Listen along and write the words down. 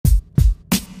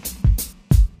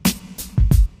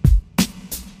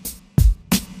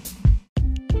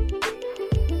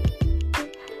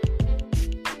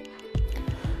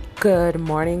Good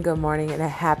morning, and a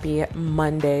happy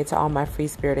Monday to all my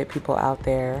free-spirited people out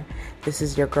there. This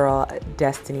is your girl,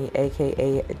 Destiny,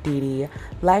 aka Dee,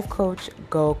 life coach,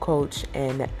 goal coach,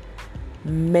 and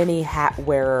many hat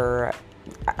wearer.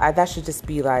 That should just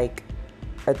be like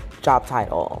a job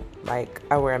title. Like,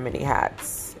 I wear many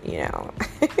hats.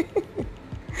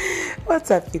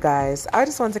 What's up, you guys? I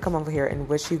just wanted to come over here and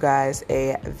wish you guys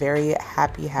a very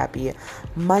happy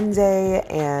Monday.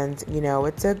 And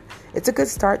it's a good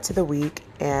start to the week.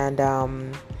 And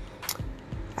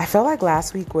I felt like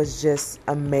last week was just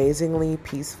amazingly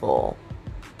peaceful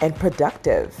and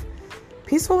productive.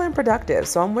 Peaceful and productive.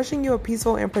 So I'm wishing you a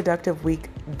peaceful and productive week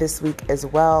this week as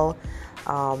well.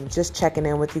 Just checking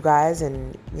in with you guys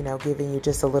and giving you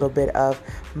just a little bit of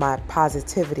my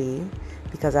positivity,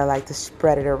 because I like to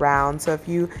spread it around. So if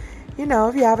you're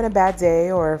having a bad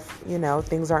day, or if,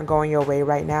 things aren't going your way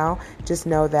right now, just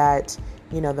know that,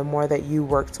 the more that you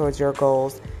work towards your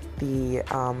goals, the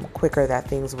quicker that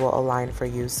things will align for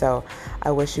you. So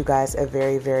I wish you guys a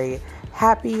very, very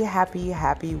happy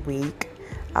week.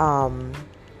 And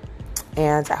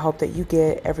I hope that you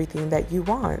get everything that you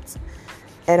want.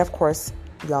 And of course,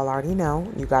 y'all already know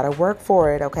you got to work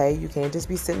for it, okay? You can't just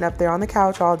be sitting up there on the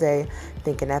couch all day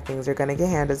thinking that things are going to get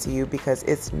handed to you, because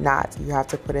it's not. You have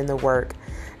to put in the work.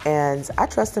 And I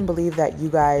trust and believe that you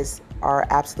guys are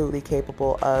absolutely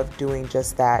capable of doing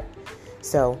just that.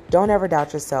 So don't ever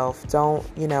doubt yourself. Don't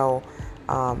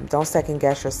second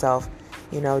guess yourself.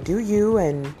 Do you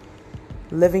and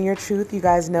living your truth. You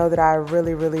guys know that I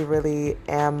really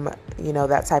am,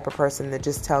 that type of person that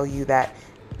just tell you that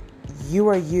you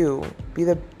are you. Be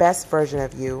the best version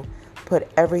of you. Put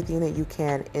everything that you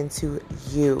can into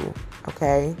you,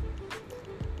 okay?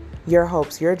 Your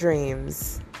hopes, your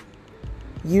dreams.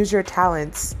 Use your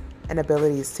talents and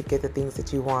abilities to get the things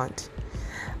that you want.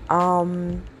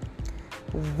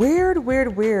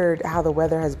 Weird how the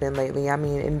weather has been lately. I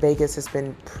mean, in Vegas, it's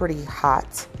been pretty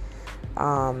hot.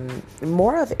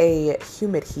 More of a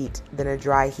humid heat than a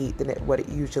dry heat than what it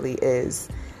usually is.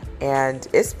 And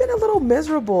it's been a little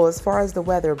miserable as far as the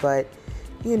weather, but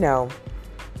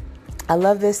I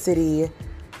love this city.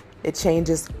 It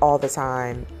changes all the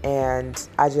time, and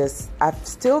I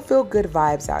still feel good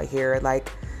vibes out here.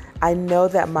 Like, I know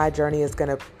that my journey is going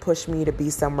to push me to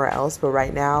be somewhere else, but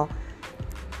right now,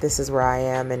 this is where I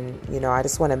am, and I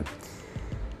just want to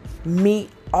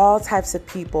meet all types of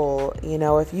people.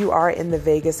 If you are in the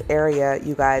Vegas area,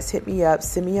 you guys hit me up,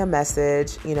 send me a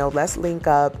message, let's link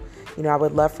up. I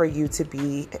would love for you to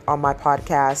be on my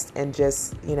podcast and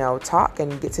just, talk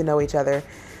and get to know each other.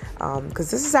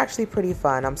 Because this is actually pretty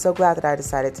fun. I'm so glad that I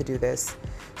decided to do this.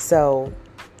 So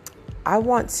I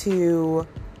want to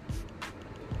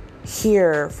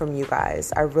hear from you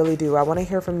guys. I really do. I want to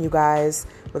hear from you guys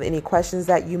with any questions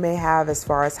that you may have as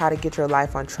far as how to get your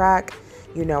life on track,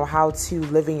 how to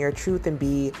live in your truth and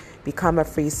become a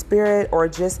free spirit, or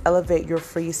just elevate your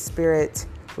free spirit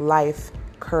life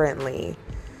currently.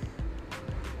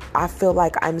 I feel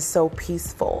like I'm so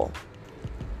peaceful.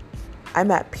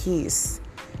 I'm at peace,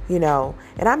 and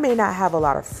I may not have a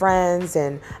lot of friends,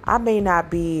 and I may not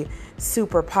be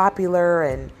super popular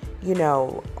and,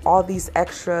 all these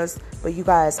extras, but you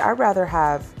guys, I'd rather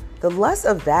have the less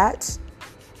of that,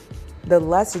 the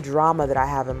less drama that I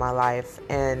have in my life.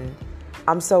 And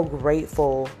I'm so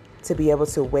grateful to be able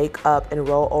to wake up and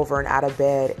roll over and out of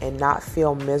bed and not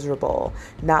feel miserable,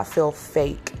 not feel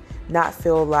fake, not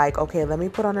feel like, okay, let me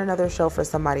put on another show for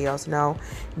somebody else. No,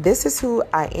 this is who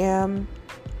I am.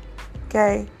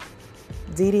 Okay.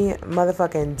 Dee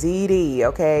motherfucking Dee.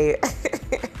 Okay.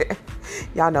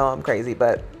 Y'all know I'm crazy,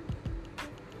 but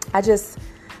I just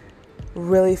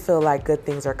really feel like good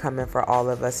things are coming for all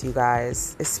of us, you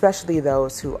guys, especially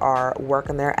those who are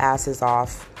working their asses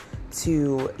off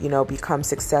to, become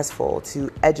successful, to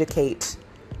educate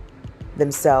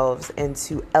themselves and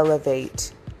to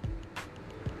elevate,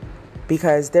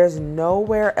 because there's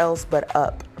nowhere else but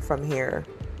up from here.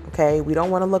 Okay? We don't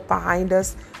want to look behind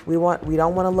us. We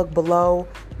don't want to look below.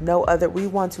 We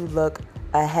want to look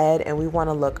ahead, and we want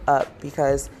to look up,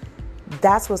 because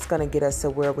that's what's going to get us to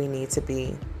where we need to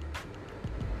be.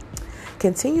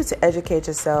 Continue to educate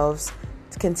yourselves.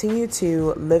 Continue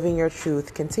to live in your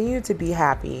truth. Continue to be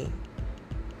happy.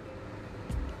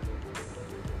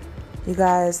 You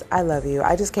guys, I love you.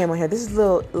 I just came on here. This is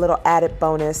a little added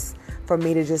bonus for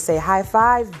me to just say high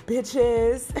five,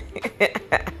 bitches.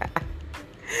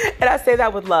 And I say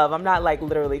that with love. I'm not like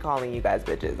literally calling you guys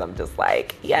bitches. I'm just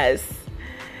like, yes,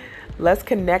 let's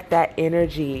connect that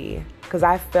energy, because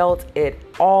I felt it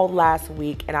all last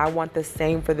week and I want the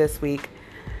same for this week.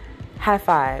 High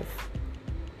five.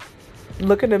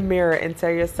 Look in the mirror and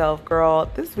tell yourself, girl,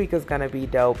 this week is going to be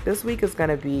dope. This week is going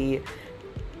to be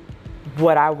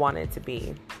what I want it to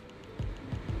be.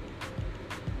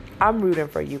 I'm rooting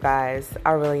for you guys.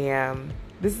 I really am.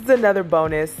 This is another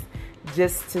bonus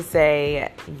just to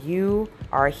say you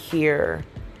are here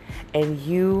and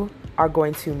you are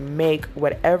going to make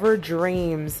whatever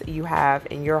dreams you have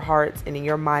in your heart and in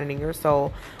your mind and in your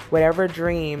soul, whatever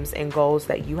dreams and goals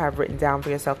that you have written down for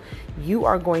yourself, you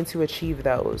are going to achieve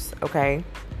those, okay?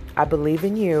 I believe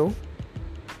in you.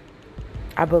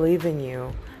 I believe in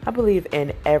you. I believe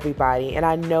in everybody. And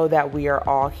I know that we are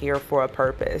all here for a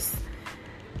purpose.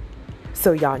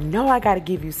 So y'all know I got to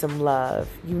give you some love.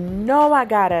 You know I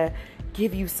got to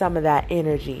give you some of that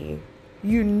energy.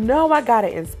 You know I got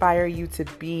to inspire you to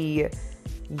be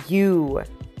you.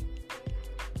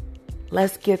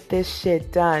 Let's get this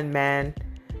shit done, man.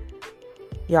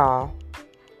 Y'all,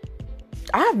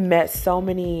 I've met so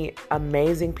many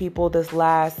amazing people this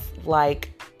last,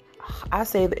 I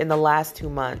say in the last 2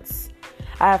 months.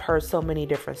 I have heard so many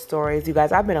different stories. You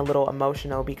guys, I've been a little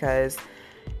emotional because,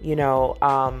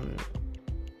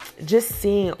 just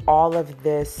seeing all of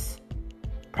this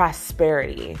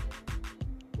prosperity,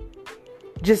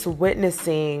 just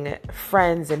witnessing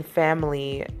friends and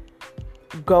family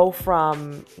go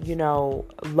from,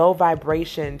 low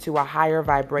vibration to a higher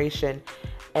vibration.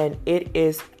 And it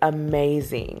is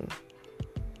amazing.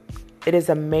 It is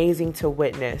amazing to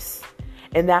witness.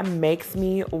 And that makes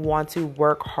me want to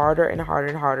work harder and harder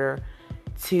and harder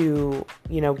to,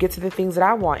 get to the things that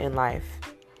I want in life.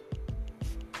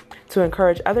 To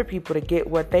encourage other people to get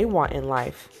what they want in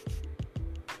life.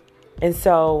 And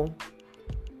so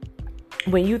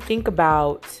when you think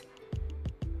about,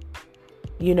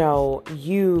 we all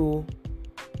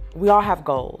have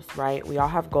goals, right? We all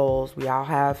have goals. We all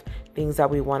have things that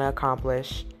we want to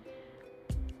accomplish.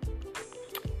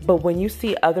 But when you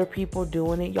see other people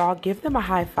doing it, y'all, give them a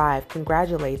high five.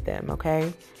 Congratulate them,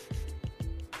 okay?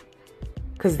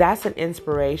 Because that's an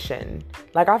inspiration.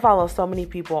 Like, I follow so many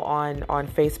people on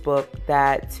Facebook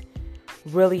that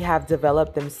really have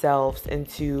developed themselves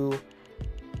into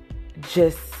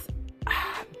just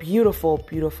beautiful,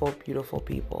 beautiful, beautiful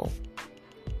people.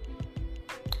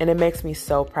 And it makes me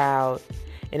so proud.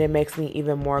 And it makes me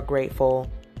even more grateful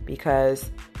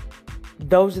because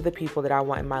those are the people that I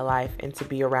want in my life and to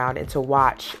be around and to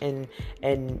watch and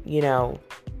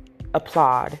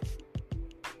applaud.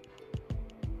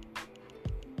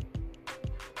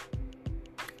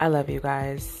 I love you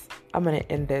guys. I'm going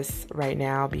to end this right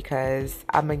now because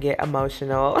I'm going to get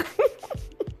emotional.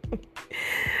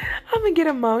 I'm going to get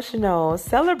emotional.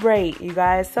 Celebrate, you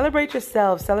guys. Celebrate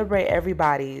yourself. Celebrate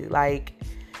everybody. Like,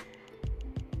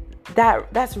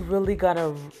 that's really going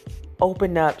to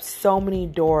open up so many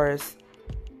doors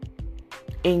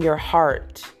in your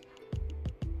heart.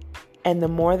 And the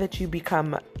more that you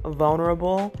become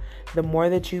vulnerable, the more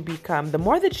that you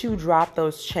drop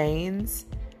those chains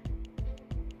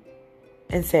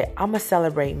and say, I'm going to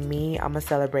celebrate me. I'm going to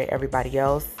celebrate everybody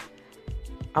else.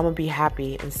 I'm going to be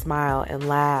happy and smile and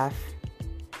laugh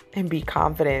and be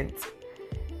confident.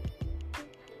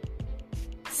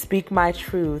 Speak my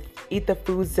truth. Eat the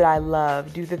foods that I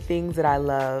love. Do the things that I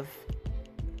love.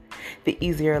 The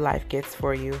easier life gets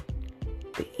for you.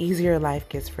 The easier life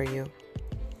gets for you.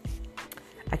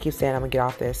 I keep saying I'm going to get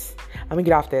off this.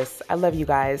 I love you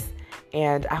guys.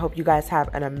 And I hope you guys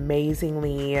have an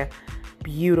amazingly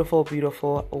beautiful,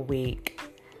 beautiful week.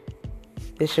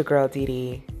 This your girl, Dee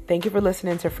Dee. Thank you for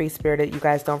listening to Free Spirited. You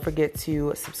guys don't forget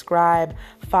to subscribe,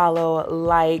 follow,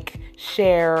 like,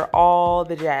 share, all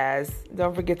the jazz.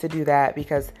 Don't forget to do that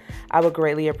because I would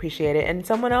greatly appreciate it. And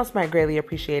someone else might greatly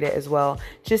appreciate it as well.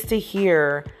 Just to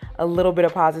hear a little bit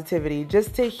of positivity.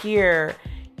 Just to hear,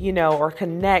 or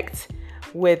connect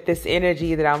with this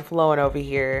energy that I'm flowing over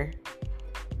here.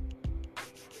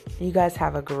 You guys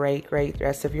have a great, great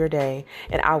rest of your day.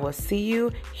 And I will see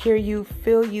you, hear you,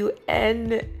 feel you,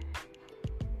 and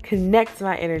connect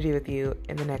my energy with you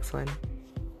in the next one.